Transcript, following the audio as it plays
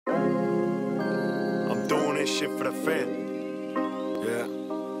this shit for the fam.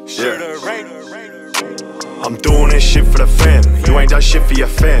 I'm doing this shit for the fam. You ain't done shit for your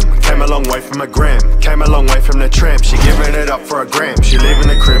fam. Came a long way from a gram. Came a long way from the tramp. She giving it up for a gram. She leaving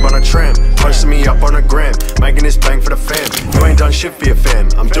the crib on a tram. Posting me up on a gram. Making this bang for the fam. You ain't done shit for your fam.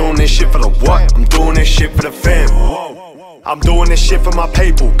 I'm doing this shit for the what? I'm doing this shit for the fam. I'm doing this shit for my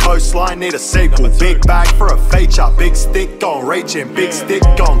people. Coastline need a sequel. Big bag for a feature. Big stick gon' reaching. Big stick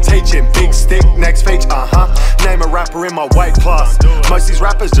gon' teaching. Big stick next feature. Name a rapper in my weight class. Most these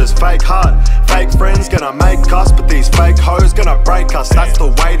rappers just fake hard. Fake friends gonna make us, but these fake hoes gonna break us. That's the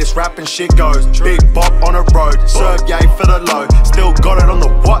way this rapping shit goes. Big bop on a road. Serve yay for the low. Still got it on the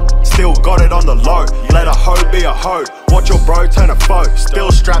what? Still got it on the low. Let a hoe be a hoe. Watch your bro turn a foe.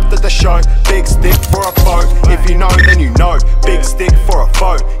 Still strapped at the show. Big stick for a foe. If you know, then you know. Big stick for a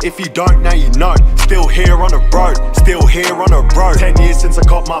foe. If you don't, now you know. Still here on the road. Still here on the road. 10 years since I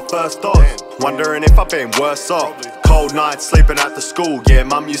got my first dog. Wondering if I've been worse off. Cold nights sleeping at the school. Yeah,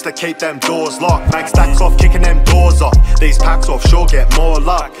 mum used to keep them doors locked. Make stacks off, kicking them doors off. These packs offshore get more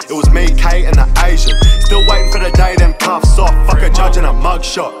luck. It was me, Kate and the Asian. Still waiting for the day them cuffs off. Fuck a judge and a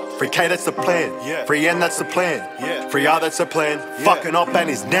mugshot. Free K, that's the plan. Free N, that's the plan. Free R, that's the plan. Fucking up and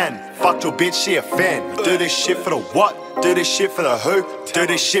his nan. Fucked your bitch, she a fan. Do this shit for the what? Do this shit for the who? Do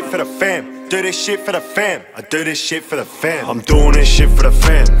this shit for the fam. Do this shit for the fam. I do this shit for the fam. I'm doing this shit for the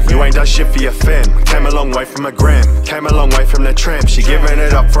fam. You ain't done shit for your fam. Came a long way from a gram. Came a long way from the tramp. She giving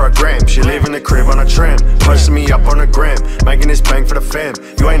it up for a gram. She leaving the crib on a tram. Posting me up on a gram. Making this bang for the fam.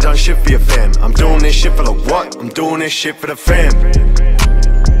 You ain't done shit for your fam. I'm doing this shit for the what? I'm doing this shit for the fam.